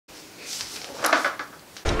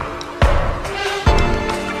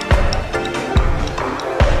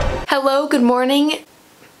Hello, good morning.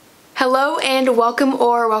 Hello and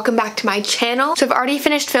welcome back to my channel. So I've already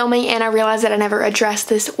finished filming and I realized that I never addressed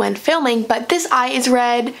this when filming, but this eye is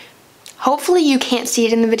red. Hopefully you can't see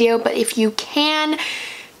it in the video, but if you can,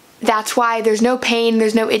 that's why. There's no pain,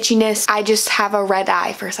 there's no itchiness. I just have a red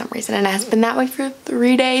eye for some reason, and it has been that way for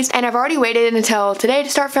 3 days. And I've already waited until today to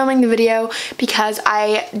start filming the video because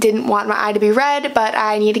I didn't want my eye to be red, but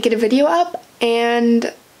I need to get a video up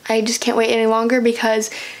and I just can't wait any longer because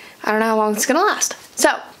I don't know how long it's gonna last.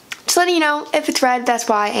 So, just letting you know, if it's red, that's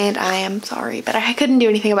why, and I am sorry, but I couldn't do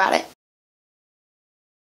anything about it.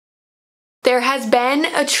 There has been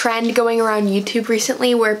a trend going around YouTube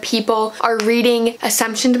recently where people are reading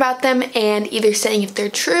assumptions about them and either saying if they're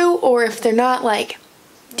true or if they're not, like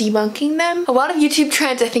debunking them. A lot of YouTube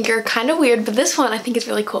trends I think are kind of weird, but this one I think is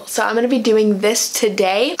really cool. So I'm going to be doing this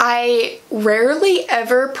today. I rarely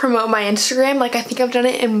ever promote my Instagram. Like, I think I've done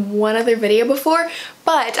it in one other video before,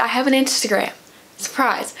 but I have an Instagram.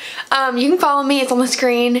 Surprise. You can follow me, it's on the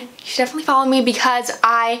screen. You should definitely follow me because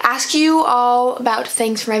I ask you all about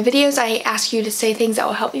things for my videos. I ask you to say things that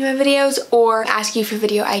will help me in my videos or ask you for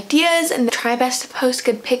video ideas, and try my best to post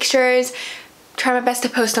good pictures, try my best to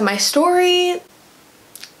post on my story.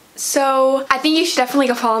 So I think you should definitely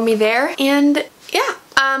go follow me there. And yeah.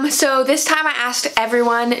 So this time I asked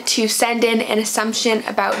everyone to send in an assumption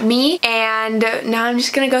about me, and now I'm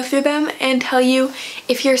just gonna go through them and tell you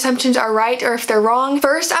if your assumptions are right or if they're wrong.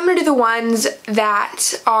 First, I'm gonna do the ones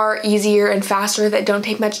that are easier and faster, that don't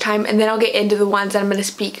take much time, and then I'll get into the ones that I'm gonna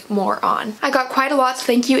speak more on. I got quite a lot, so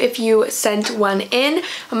thank you if you sent one in.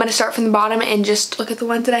 I'm gonna start from the bottom and just look at the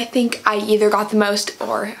ones that I think I either got the most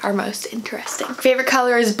or are most interesting. Favorite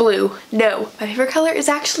color is blue. No, my favorite color is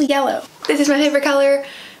actually yellow. This is my favorite color.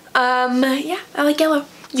 Yeah, I like yellow.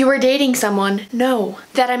 You were dating someone? No.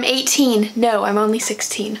 That I'm 18? No, I'm only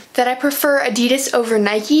 16. That I prefer Adidas over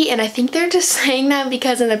Nike, and I think they're just saying that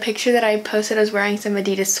because in the picture that I posted I was wearing some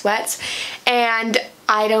Adidas sweats, and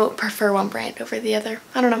I don't prefer one brand over the other.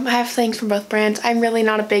 I don't know, I have things from both brands. I'm really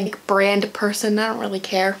not a big brand person, I don't really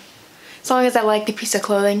care. As long as I like the piece of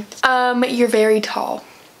clothing. You're very tall.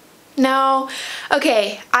 No.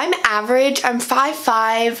 Okay, I'm average, I'm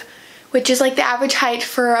 5'5", which is like the average height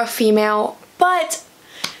for a female, but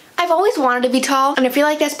I've always wanted to be tall, and I feel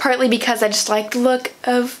like that's partly because I just like the look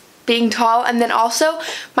of being tall, and then also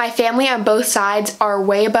my family on both sides are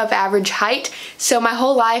way above average height, so my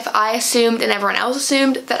whole life I assumed, and everyone else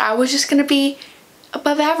assumed, that I was just gonna be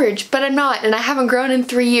above average, but I'm not, and I haven't grown in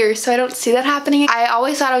 3 years, so I don't see that happening. I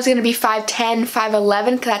always thought I was gonna be 5'10",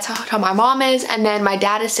 5'11", because that's how tall my mom is, and then my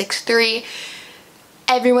dad is 6'3".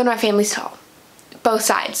 Everyone in my family's tall. Both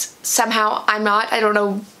sides. Somehow I'm not. I don't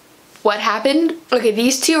know what happened. Okay,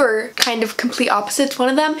 these two are kind of complete opposites. One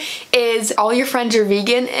of them is all your friends are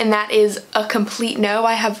vegan, and that is a complete no.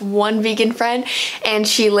 I have one vegan friend and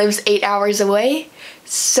she lives 8 hours away.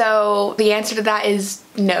 So the answer to that is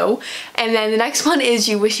no. And then the next one is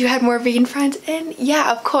you wish you had more vegan friends, and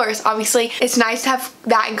yeah, of course. Obviously it's nice to have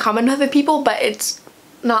that in common with other people, but it's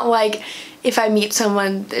not like if I meet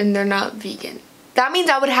someone and they're not vegan. That means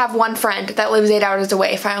I would have one friend that lives 8 hours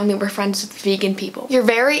away if I only were friends with vegan people. You're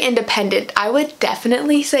very independent. I would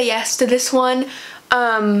definitely say yes to this one.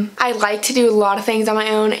 I like to do a lot of things on my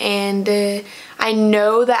own, and I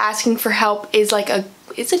know that asking for help is like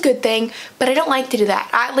it's a good thing, but I don't like to do that.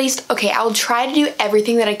 At least, okay, I'll try to do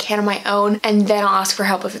everything that I can on my own, and then I'll ask for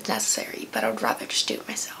help if it's necessary, but I would rather just do it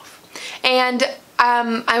myself. And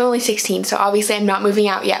I'm only 16, so obviously I'm not moving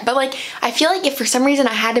out yet, but like, I feel like if for some reason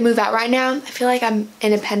I had to move out right now, I feel like I'm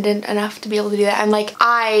independent enough to be able to do that, and like,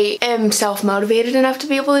 I am self-motivated enough to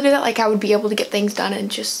be able to do that. Like, I would be able to get things done,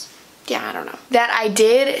 and just, yeah, I don't know. That I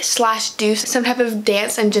did / do some type of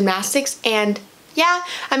dance and gymnastics, and yeah,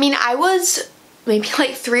 I mean, I was maybe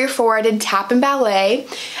like 3 or 4, I did tap and ballet,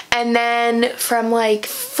 and then from like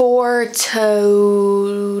 4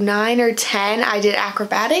 to 9 or 10, I did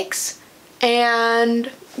acrobatics. And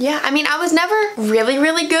yeah, I mean, I was never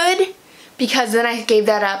really good because then I gave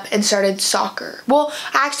that up and started soccer. Well,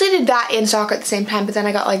 I actually did that and soccer at the same time, but then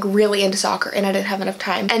I got like really into soccer and I didn't have enough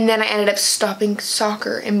time. And then I ended up stopping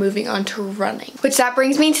soccer and moving on to running. Which that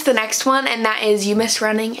brings me to the next one, and that is you miss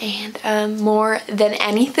running, and more than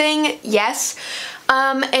anything, yes.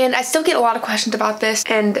 And I still get a lot of questions about this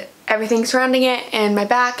and everything surrounding it and my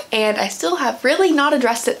back, and I still have really not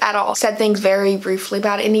addressed it at all. Said things very briefly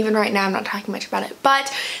about it, and even right now I'm not talking much about it.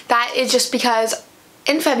 But that is just because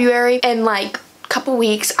in February, in like a couple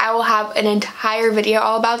weeks, I will have an entire video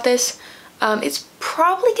all about this. It's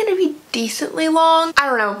probably gonna be decently long. I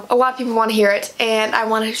don't know, a lot of people want to hear it and I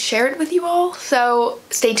want to share it with you all, so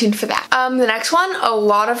stay tuned for that. The next one, a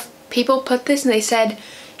lot of people put this and they said,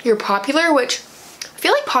 you're popular, which I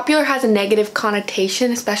feel like popular has a negative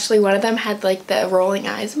connotation, especially one of them had like the rolling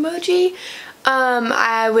eyes emoji.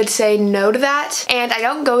 I would say no to that. And I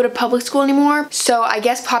don't go to public school anymore, so I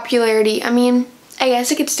guess popularity, I mean, I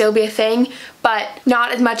guess it could still be a thing, but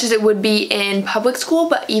not as much as it would be in public school.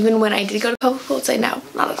 But even when I did go to public school, I'd say no,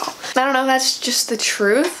 not at all. I don't know if that's just the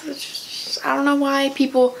truth. It's just, I don't know why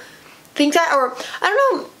people think that, or I don't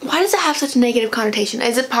know, why does it have such a negative connotation?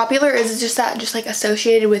 Is it popular, or is it just that just like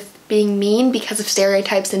associated with being mean because of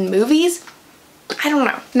stereotypes in movies? I don't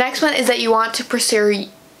know. Next one is that you want to pursue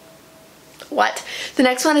The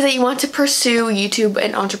next one is that you want to pursue YouTube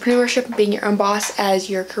and entrepreneurship and being your own boss as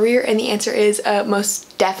your career, and the answer is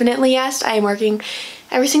most definitely yes. I am working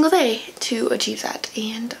every single day to achieve that,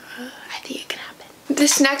 and I think it can happen.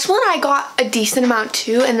 This next one I got a decent amount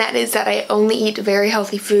too, and that is that I only eat very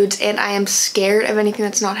healthy foods and I am scared of anything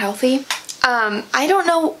that's not healthy. I don't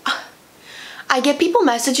know. I get people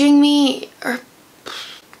messaging me, or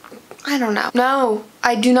I don't know. No,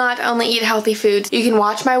 I do not only eat healthy foods. You can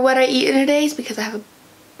watch my what I eat in a day because I have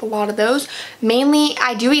a lot of those. Mainly,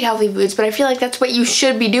 I do eat healthy foods, but I feel like that's what you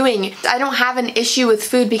should be doing. I don't have an issue with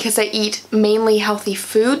food because I eat mainly healthy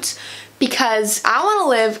foods, because I want to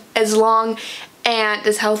live as long and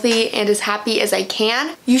as healthy and as happy as I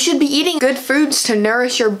can. You should be eating good foods to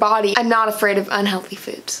nourish your body. I'm not afraid of unhealthy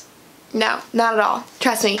foods. No, not at all.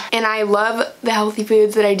 Trust me. And I love the healthy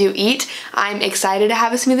foods that I do eat. I'm excited to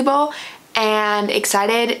have a smoothie bowl and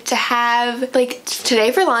excited to have, like,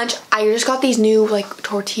 today for lunch, I just got these new like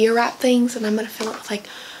tortilla wrap things, and I'm gonna fill it with like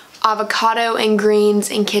avocado and greens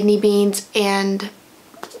and kidney beans and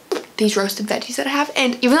these roasted veggies that I have.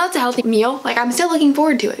 And even though it's a healthy meal, like, I'm still looking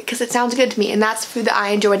forward to it because it sounds good to me, and that's food that I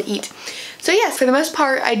enjoy to eat. So yes, for the most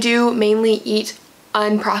part, I do mainly eat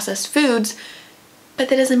unprocessed foods. But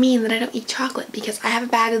that doesn't mean that I don't eat chocolate, because I have a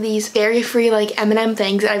bag of these dairy-free like M&M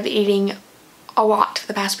things that I've been eating a lot for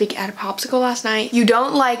the past week. I had a popsicle last night. You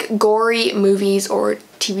don't like gory movies or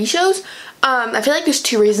TV shows? I feel like there's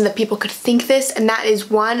two reasons that people could think this, and that is,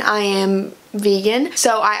 one, I am vegan,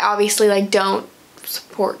 so I obviously like don't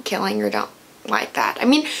support killing or don't like that. I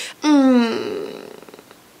mean, I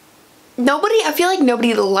feel like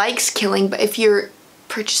nobody likes killing, but if you're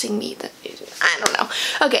purchasing meat, then I don't know.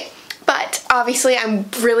 Okay. But obviously I'm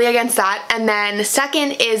really against that. And then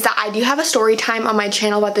second is that I do have a story time on my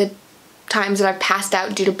channel about the times that I've passed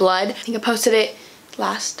out due to blood. I think I posted it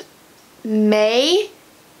last May.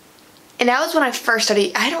 And that was when I first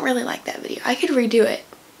started. I don't really like that video. I could redo it,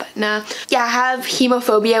 but nah. Yeah, I have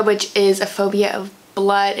hemophobia, which is a phobia of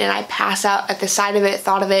blood, and I pass out at the sight of it,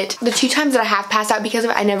 thought of it. The two times that I have passed out because of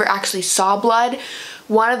it, I never actually saw blood.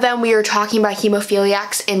 One of them, we were talking about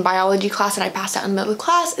hemophiliacs in biology class, and I passed out in the middle of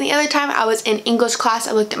class. And the other time, I was in English class.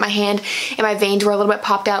 I looked at my hand, and my veins were a little bit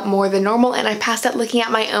popped out more than normal, and I passed out looking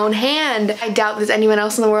at my own hand. I doubt there's anyone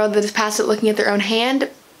else in the world that has passed out looking at their own hand,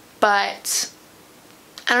 but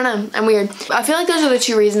I don't know. I'm weird. I feel like those are the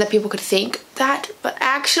two reasons that people could think that, but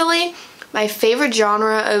actually, my favorite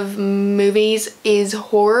genre of movies is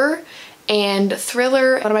horror and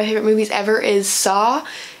thriller. One of my favorite movies ever is Saw.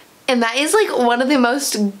 And that is like one of the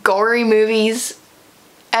most gory movies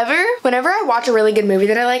ever. Whenever I watch a really good movie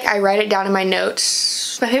that I like, I write it down in my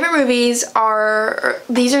notes. My favorite movies are,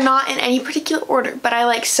 these are not in any particular order, but I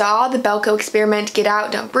like Saw, The Belko Experiment, Get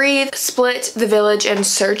Out, Don't Breathe, Split, The Village, and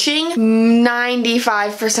Searching.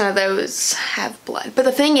 95% of those have blood. But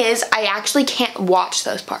the thing is, I actually can't watch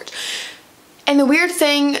those parts. And the weird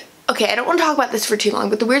thing, okay, I don't want to talk about this for too long,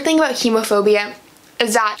 but the weird thing about hemophobia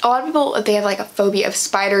is that a lot of people, if they have like a phobia of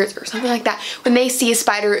spiders or something like that, when they see a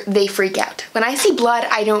spider, they freak out. When I see blood,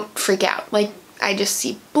 I don't freak out. Like, I just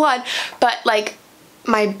see blood, but like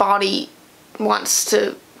my body wants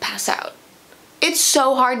to pass out. It's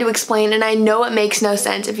so hard to explain, and I know it makes no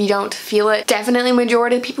sense if you don't feel it. Definitely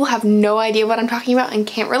majority of people have no idea what I'm talking about and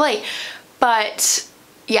can't relate. But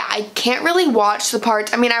yeah, I can't really watch the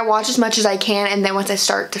parts. I mean, I watch as much as I can, and then once I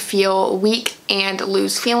start to feel weak and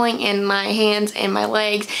lose feeling in my hands and my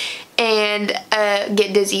legs and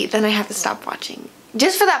get dizzy, then I have to stop watching.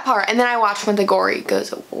 Just for that part, and then I watch when the gory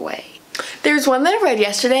goes away. There's one that I read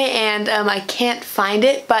yesterday, and I can't find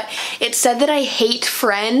it, but it said that I hate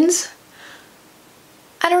Friends.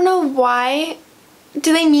 I don't know why.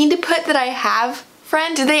 Do they mean to put that I have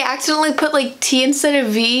friend? Did they accidentally put like T instead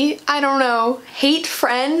of V? I don't know. Hate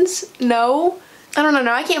Friends? No. I don't know.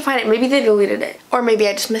 No, I can't find it. Maybe they deleted it. Or maybe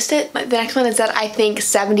I just missed it. The next one is that I think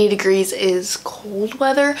 70 degrees is cold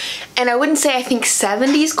weather. And I wouldn't say I think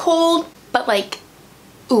 70 is cold, but like,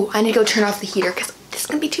 ooh, I need to go turn off the heater because this is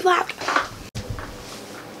going to be too loud.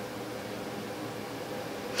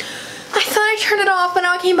 I thought I turned it off, but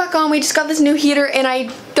now I came back on. We just got this new heater and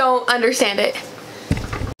I don't understand it.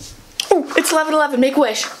 Oh, it's 11:11, make a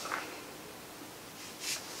wish.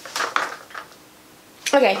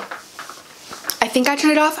 Okay, I think I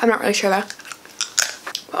turned it off. I'm not really sure though.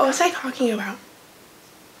 What was I talking about?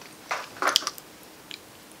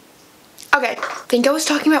 Okay, I think I was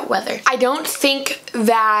talking about weather. I don't think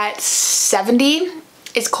that 70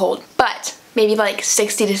 is cold, but maybe like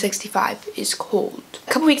 60 to 65 is cold.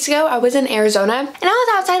 A couple weeks ago, I was in Arizona and I was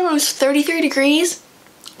outside when it was 33 degrees.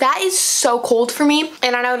 That is so cold for me.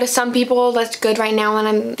 And I know to some people that's good right now,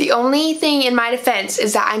 and the only thing in my defense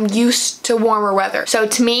is that I'm used to warmer weather. So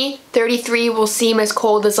to me, 33 will seem as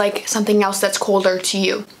cold as like something else that's colder to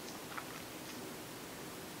you.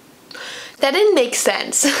 That didn't make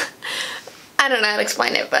sense. I don't know how to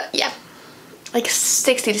explain it, but yeah. Like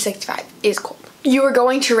 60 to 65 is cold. You are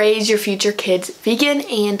going to raise your future kids vegan,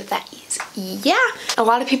 and that is, yeah. A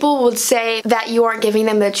lot of people would say that you aren't giving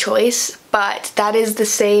them the choice, but that is the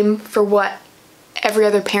same for what every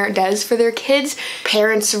other parent does for their kids.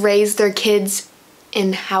 Parents raise their kids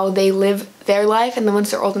in how they live their life, and then once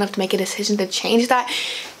they're old enough to make a decision to change that,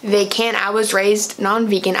 they can. I was raised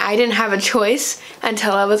non-vegan. I didn't have a choice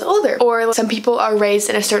until I was older. Or some people are raised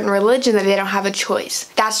in a certain religion that they don't have a choice.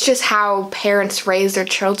 That's just how parents raise their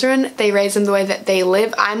children. They raise them the way that they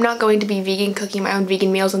live. I'm not going to be vegan, cooking my own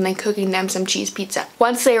vegan meals and then cooking them some cheese pizza.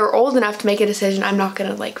 Once they are old enough to make a decision, I'm not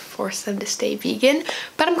gonna like force them to stay vegan,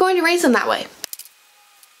 but I'm going to raise them that way.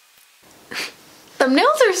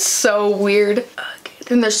 Thumbnails are so weird. Okay.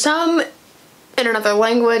 Then there's some in another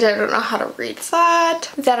language, I don't know how to read that.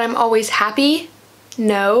 That I'm always happy.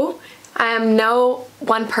 No. I am no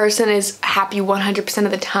one person is happy 100%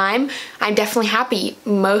 of the time. I'm definitely happy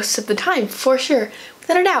most of the time, for sure,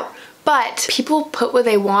 without a doubt. But people put what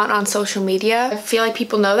they want on social media. I feel like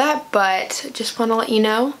people know that, but just want to let you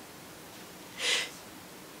know.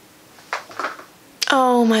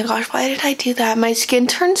 Oh my gosh, why did I do that? My skin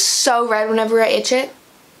turns so red whenever I itch it.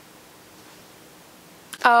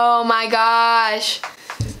 Oh my gosh.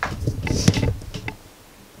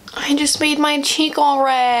 I just made my cheek all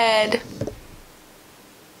red.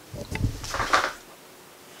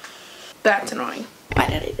 That's annoying. Why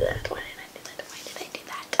did I do that? Why did I do that? Why did I do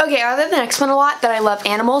that? Okay, I love the next one a lot, that I love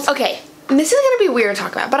animals. Okay, and this is gonna be weird to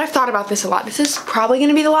talk about, but I've thought about this a lot. This is probably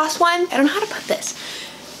gonna be the last one. I don't know how to put this.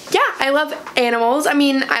 Yeah, I love animals. I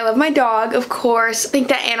mean, I love my dog, of course. I think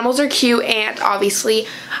that animals are cute, and obviously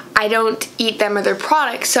I don't eat them or their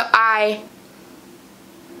products, so I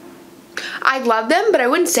love them, but I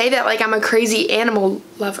wouldn't say that like I'm a crazy animal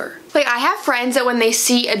lover. Like, I have friends that when they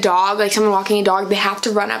see a dog, like someone walking a dog, they have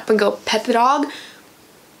to run up and go pet the dog.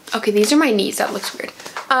 Okay, these are my knees. That looks weird.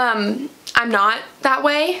 I'm not that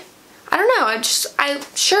way. I don't know,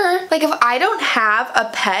 sure, like if I don't have a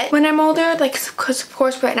pet when I'm older, like, because of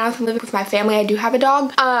course right now if I'm living with my family, I do have a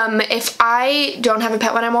dog. If I don't have a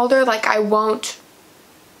pet when I'm older, like I don't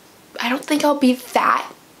think I'll be that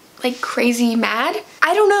like crazy mad.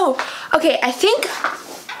 I don't know. Okay, I think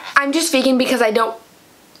I'm just vegan because I don't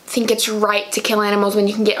think it's right to kill animals when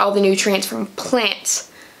you can get all the nutrients from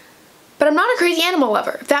plants. But I'm not a crazy animal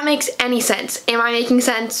lover, if that makes any sense. Am I making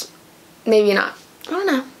sense? Maybe not. I don't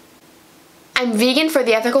know. I'm vegan for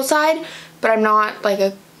the ethical side, but I'm not like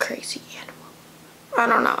a crazy animal. I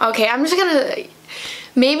don't know. Okay, I'm just gonna,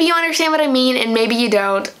 maybe you understand what I mean and maybe you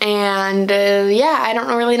don't, and yeah, I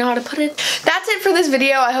don't really know how to put it. That's it for this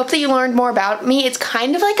video. I hope that you learned more about me. It's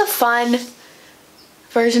kind of like a fun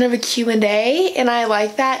version of a Q&A, and I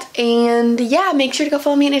like that. And yeah, make sure to go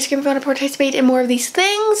follow me on Instagram if you want to participate in more of these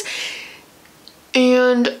things.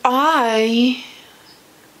 And I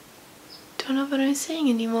don't know what I'm saying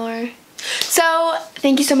anymore. So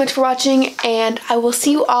thank you so much for watching, and I will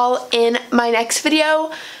see you all in my next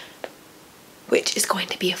video, which is going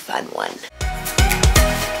to be a fun one.